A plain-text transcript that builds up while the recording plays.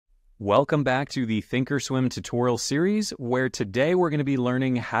Welcome back to the ThinkorSwim tutorial series, where today we're going to be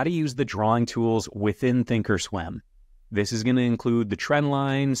learning how to use the drawing tools within ThinkorSwim. This is going to include the trend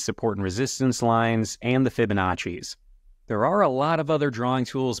lines, support and resistance lines, and the Fibonaccis. There are a lot of other drawing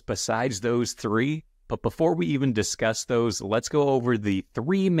tools besides those three, but before we even discuss those, let's go over the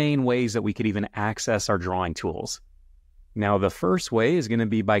three main ways that we could even access our drawing tools. Now, the first way is going to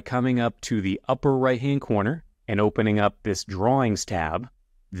be by coming up to the upper right-hand corner and opening up this Drawings tab.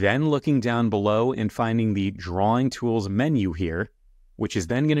 Then looking down below and finding the Drawing Tools menu here, which is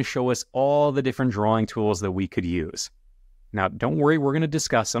then going to show us all the different drawing tools that we could use. Now, don't worry, we're going to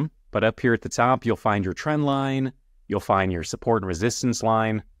discuss them, but up here at the top, you'll find your trend line, you'll find your support and resistance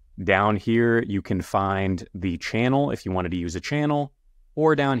line. Down here, you can find the channel if you wanted to use a channel,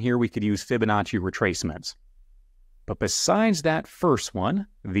 or down here, we could use Fibonacci retracements. But besides that first one,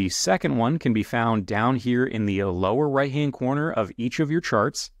 the second one can be found down here in the lower right-hand corner of each of your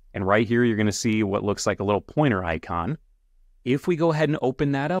charts. And right here, you're going to see what looks like a little pointer icon. If we go ahead and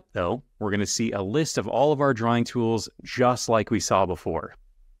open that up, though, we're going to see a list of all of our drawing tools just like we saw before.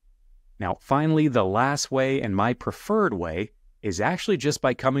 Now, finally, the last way and my preferred way is actually just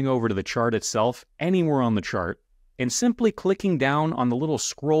by coming over to the chart itself, anywhere on the chart, and simply clicking down on the little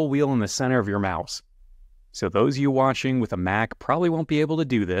scroll wheel in the center of your mouse. So those of you watching with a Mac probably won't be able to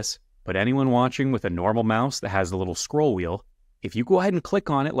do this, but anyone watching with a normal mouse that has the little scroll wheel, if you go ahead and click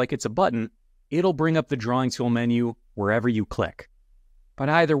on it like it's a button, it'll bring up the drawing tool menu wherever you click. But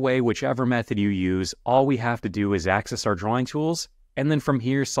either way, whichever method you use, all we have to do is access our drawing tools, and then from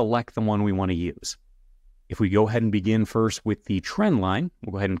here, select the one we want to use. If we go ahead and begin first with the trend line,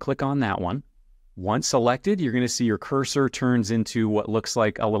 we'll go ahead and click on that one. Once selected, you're going to see your cursor turns into what looks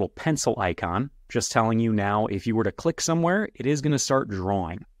like a little pencil icon, just telling you now if you were to click somewhere, it is going to start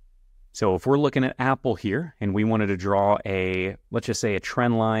drawing. So if we're looking at Apple here and we wanted to draw let's just say a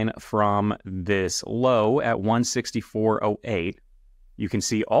trend line from this low at 164.08, you can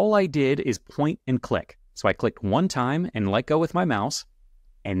see all I did is point and click. So I clicked one time and let go with my mouse.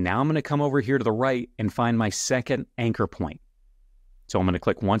 And now I'm going to come over here to the right and find my second anchor point. So I'm going to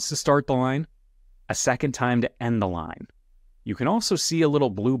click once to start the line, a second time to end the line. You can also see a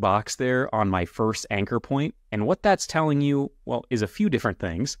little blue box there on my first anchor point. And what that's telling you, well, is a few different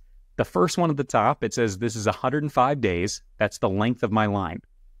things. The first one at the top, it says this is 105 days. That's the length of my line.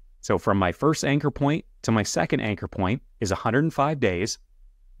 So from my first anchor point to my second anchor point is 105 days.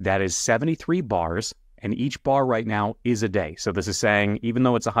 That is 73 bars. And each bar right now is a day. So this is saying, even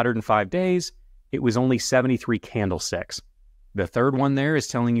though it's 105 days, it was only 73 candlesticks. The third one there is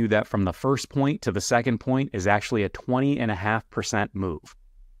telling you that from the first point to the second point is actually a 20.5% move.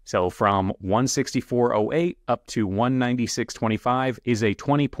 So from 164.08 up to 196.25 is a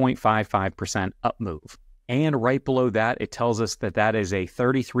 20.55% up move. And right below that, it tells us that that is a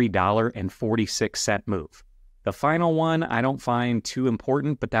 $33.46 move. The final one I don't find too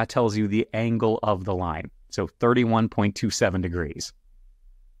important, but that tells you the angle of the line. So 31.27 degrees.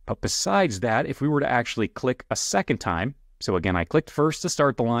 But besides that, if we were to actually click a second time, so again, I clicked first to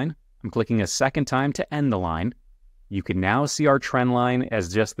start the line. I'm clicking a second time to end the line. You can now see our trend line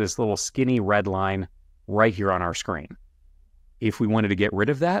as just this little skinny red line right here on our screen. If we wanted to get rid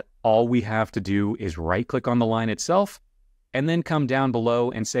of that, all we have to do is right-click on the line itself and then come down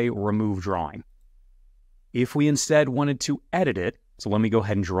below and say Remove Drawing. If we instead wanted to edit it, so let me go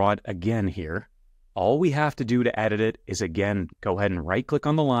ahead and draw it again here. All we have to do to edit it is, again, go ahead and right-click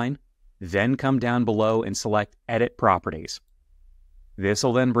on the line, then come down below and select Edit Properties. This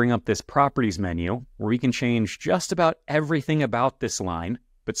will then bring up this Properties menu where we can change just about everything about this line,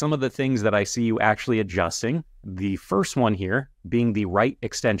 but some of the things that I see you actually adjusting, the first one here being the right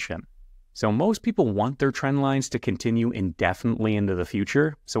extension. So most people want their trend lines to continue indefinitely into the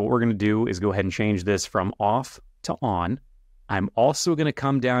future. So what we're going to do is go ahead and change this from off to on. I'm also going to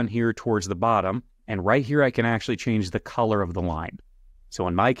come down here towards the bottom, and right here I can actually change the color of the line. So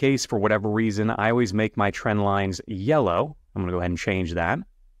in my case, for whatever reason, I always make my trend lines yellow. I'm going to go ahead and change that.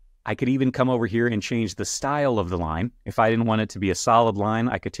 I could even come over here and change the style of the line. If I didn't want it to be a solid line,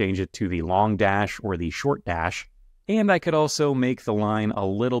 I could change it to the long dash or the short dash. And I could also make the line a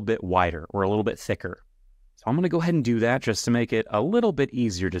little bit wider or a little bit thicker. So I'm going to go ahead and do that just to make it a little bit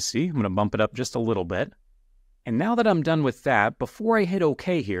easier to see. I'm going to bump it up just a little bit. And now that I'm done with that, before I hit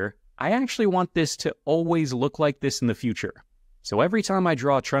OK here, I actually want this to always look like this in the future. So every time I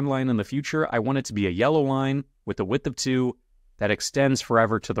draw a trend line in the future, I want it to be a yellow line with a width of 2 that extends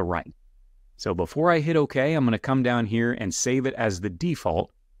forever to the right. So before I hit OK, I'm going to come down here and save it as the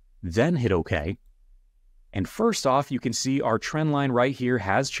default, then hit OK. And first off, you can see our trend line right here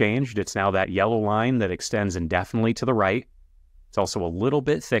has changed. It's now that yellow line that extends indefinitely to the right. It's also a little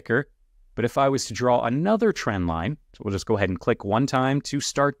bit thicker. But if I was to draw another trend line, so we'll just go ahead and click one time to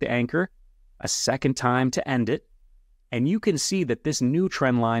start the anchor, a second time to end it, and you can see that this new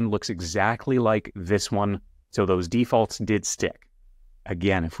trend line looks exactly like this one, so those defaults did stick.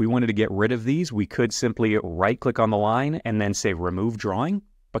 Again, if we wanted to get rid of these, we could simply right-click on the line and then say Remove Drawing.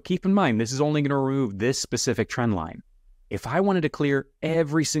 But keep in mind, this is only going to remove this specific trend line. If I wanted to clear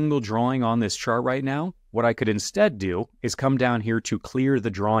every single drawing on this chart right now, what I could instead do is come down here to clear the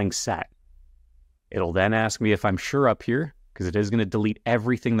drawing set. It'll then ask me if I'm sure up here, because it is going to delete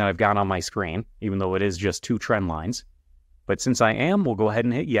everything that I've got on my screen, even though it is just 2 trend lines. But since I am, we'll go ahead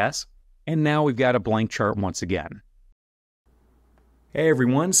and hit yes. And now we've got a blank chart once again. Hey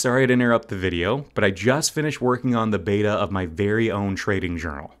everyone, sorry to interrupt the video, but I just finished working on the beta of my very own trading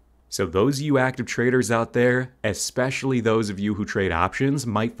journal. So those of you active traders out there, especially those of you who trade options,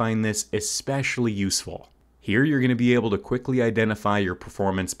 might find this especially useful. Here you're going to be able to quickly identify your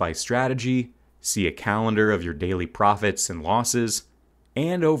performance by strategy, see a calendar of your daily profits and losses,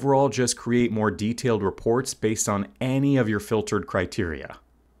 and overall just create more detailed reports based on any of your filtered criteria.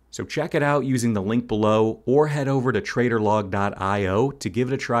 So check it out using the link below or head over to traderlog.io to give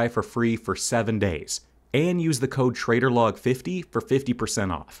it a try for free for 7 days and use the code TraderLog50 for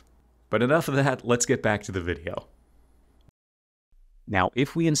 50% off. But enough of that, let's get back to the video. Now,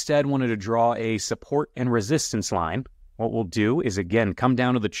 if we instead wanted to draw a support and resistance line, what we'll do is again come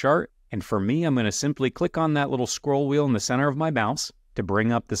down to the chart, and for me, I'm going to simply click on that little scroll wheel in the center of my mouse to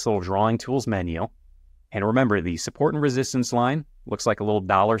bring up this little drawing tools menu. And remember, the support and resistance line looks like a little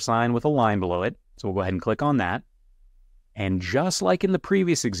dollar sign with a line below it. So we'll go ahead and click on that. And just like in the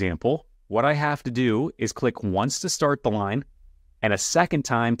previous example, what I have to do is click once to start the line and a second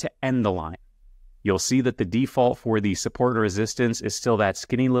time to end the line. You'll see that the default for the support and resistance is still that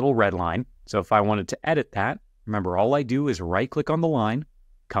skinny little red line. So if I wanted to edit that, remember all I do is right click on the line,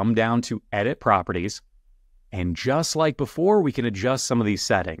 come down to Edit Properties, and just like before, we can adjust some of these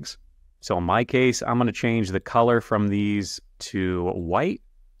settings. So in my case, I'm going to change the color from these to white.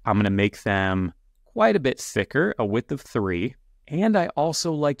 I'm going to make them quite a bit thicker, a width of 3. And I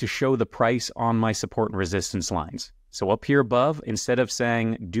also like to show the price on my support and resistance lines. So up here above, instead of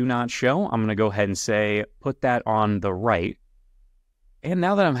saying do not show, I'm going to go ahead and say put that on the right. And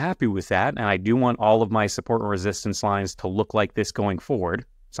now that I'm happy with that, and I do want all of my support and resistance lines to look like this going forward,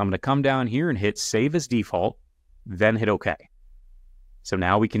 so I'm going to come down here and hit Save as Default, then hit OK. So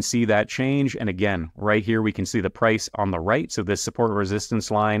now we can see that change. And again, right here, we can see the price on the right. So this support and resistance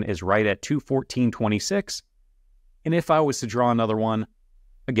line is right at 214.26. And if I was to draw another one,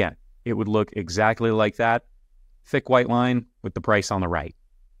 again, it would look exactly like that. Thick white line with the price on the right.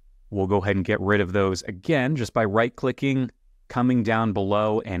 We'll go ahead and get rid of those again, just by right-clicking, coming down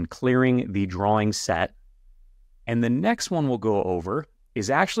below and clearing the drawing set. And the next one we'll go over is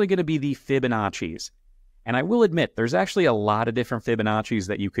actually going to be the Fibonaccis. And I will admit, there's actually a lot of different Fibonaccis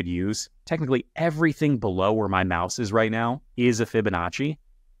that you could use. Technically, everything below where my mouse is right now is a Fibonacci.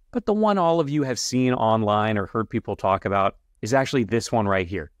 But the one all of you have seen online or heard people talk about is actually this one right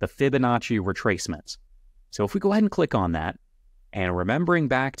here, the Fibonacci retracements. So if we go ahead and click on that, and remembering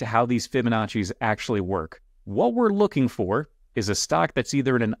back to how these Fibonaccis actually work, what we're looking for is a stock that's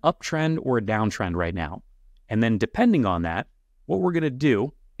either in an uptrend or a downtrend right now. And then depending on that, what we're going to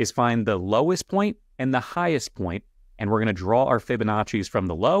do is find the lowest point and the highest point, and we're going to draw our Fibonaccis from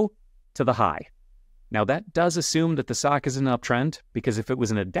the low to the high. Now that does assume that the stock is in an uptrend, because if it was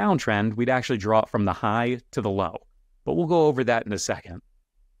in a downtrend, we'd actually draw it from the high to the low. But we'll go over that in a second.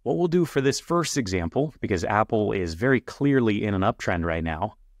 What we'll do for this first example, because Apple is very clearly in an uptrend right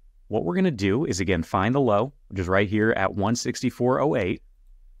now, what we're going to do is again find the low, which is right here at 164.08.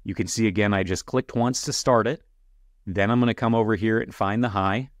 You can see again, I just clicked once to start it. Then I'm going to come over here and find the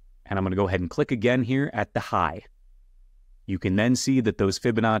high, and I'm going to go ahead and click again here at the high. You can then see that those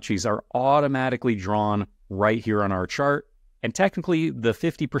Fibonaccis are automatically drawn right here on our chart. And technically, the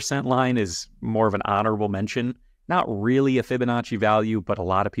 50% line is more of an honorable mention. Not really a Fibonacci value, but a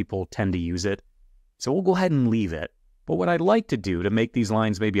lot of people tend to use it. So we'll go ahead and leave it. But what I'd like to do to make these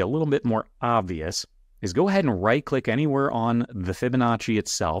lines maybe a little bit more obvious is go ahead and right-click anywhere on the Fibonacci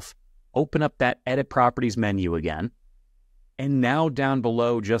itself, open up that Edit Properties menu again, and now down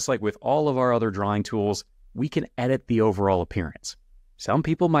below, just like with all of our other drawing tools, we can edit the overall appearance. Some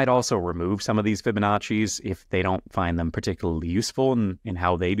people might also remove some of these Fibonaccis if they don't find them particularly useful in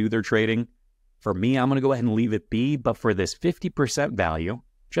how they do their trading. For me, I'm going to go ahead and leave it be, but for this 50% value,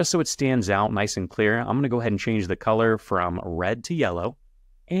 just so it stands out nice and clear, I'm going to go ahead and change the color from red to yellow,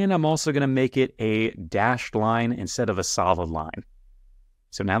 and I'm also going to make it a dashed line instead of a solid line.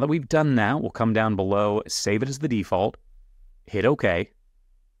 So now that we've done that, we'll come down below, save it as the default, hit OK.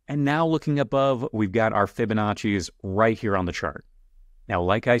 And now looking above, we've got our Fibonacci's right here on the chart. Now,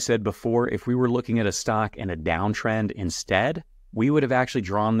 like I said before, if we were looking at a stock in a downtrend instead, we would have actually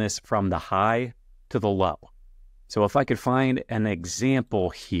drawn this from the high to the low. So if I could find an example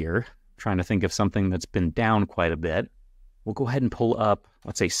here, trying to think of something that's been down quite a bit, we'll go ahead and pull up,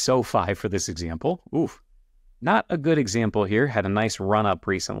 let's say SoFi for this example. Oof, not a good example here, had a nice run up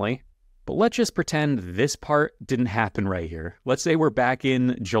recently. But let's just pretend this part didn't happen right here. Let's say we're back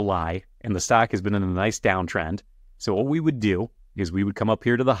in July and the stock has been in a nice downtrend. So what we would do is we would come up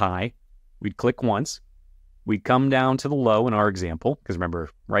here to the high, we'd click once, we'd come down to the low in our example, because remember,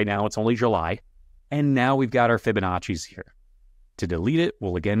 right now it's only July, and now we've got our Fibonacci's here. To delete it,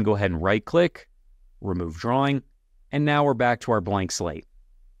 we'll again go ahead and right-click, remove drawing, and now we're back to our blank slate.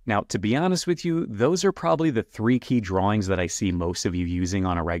 Now, to be honest with you, those are probably the 3 key drawings that I see most of you using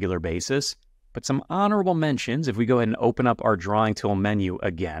on a regular basis. But some honorable mentions, if we go ahead and open up our drawing tool menu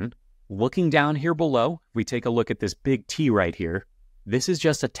again, looking down here below, if we take a look at this big T right here, this is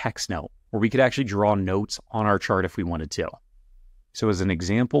just a text note where we could actually draw notes on our chart if we wanted to. So as an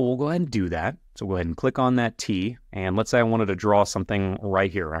example, we'll go ahead and do that. So go ahead and click on that T, and let's say I wanted to draw something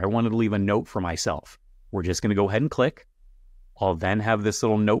right here. I wanted to leave a note for myself. We're just going to go ahead and click. I'll then have this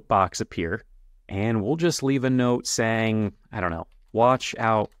little note box appear, and we'll just leave a note saying, I don't know, watch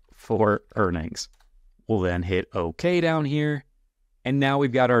out for earnings. We'll then hit OK down here, and now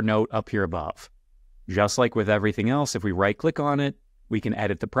we've got our note up here above. Just like with everything else, if we right-click on it, we can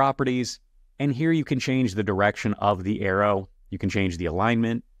edit the properties, and here you can change the direction of the arrow. You can change the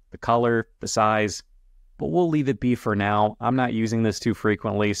alignment, the color, the size, but we'll leave it be for now. I'm not using this too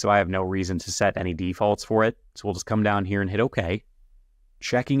frequently, so I have no reason to set any defaults for it. So we'll just come down here and hit OK.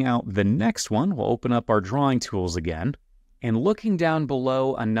 Checking out the next one, we'll open up our drawing tools again. And looking down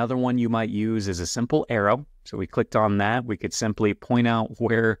below, another one you might use is a simple arrow. So we clicked on that. We could simply point out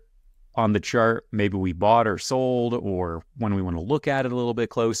where on the chart maybe we bought or sold, or when we want to look at it a little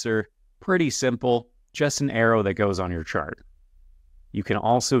bit closer. Pretty simple, just an arrow that goes on your chart. You can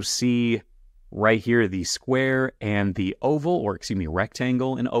also see right here the square and the oval, or excuse me,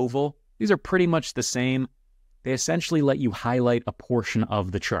 rectangle and oval. These are pretty much the same. They essentially let you highlight a portion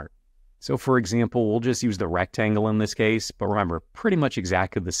of the chart. So for example, we'll just use the rectangle in this case, but remember, pretty much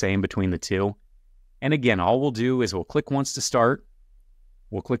exactly the same between the two. And again, all we'll do is we'll click once to start,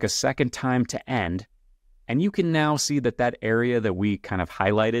 we'll click a second time to end, and you can now see that that area that we kind of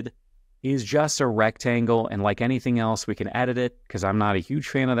highlighted is just a rectangle, and like anything else, we can edit it, because I'm not a huge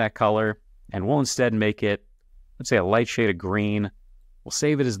fan of that color, and we'll instead make it, let's say, a light shade of green. We'll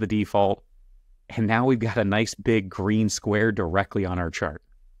save it as the default, and now we've got a nice big green square directly on our chart.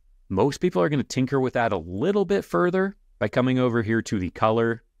 Most people are going to tinker with that a little bit further by coming over here to the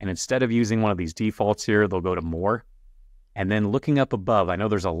color, and instead of using one of these defaults here, they'll go to more. And then looking up above, I know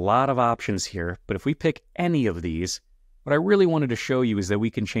there's a lot of options here, but if we pick any of these, what I really wanted to show you is that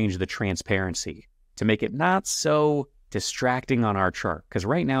we can change the transparency to make it not so distracting on our chart. Because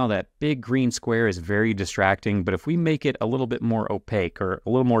right now that big green square is very distracting, but if we make it a little bit more opaque or a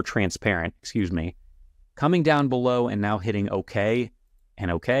little more transparent, coming down below and now hitting OK and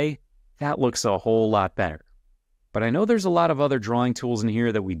OK, that looks a whole lot better. But I know there's a lot of other drawing tools in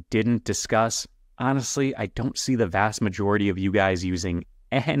here that we didn't discuss. Honestly, I don't see the vast majority of you guys using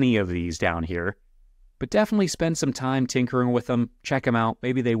any of these down here, but definitely spend some time tinkering with them, check them out,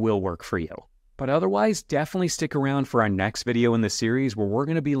 maybe they will work for you. But otherwise, definitely stick around for our next video in the series where we're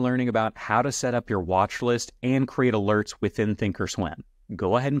going to be learning about how to set up your watch list and create alerts within ThinkorSwim.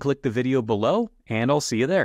 Go ahead and click the video below, and I'll see you there.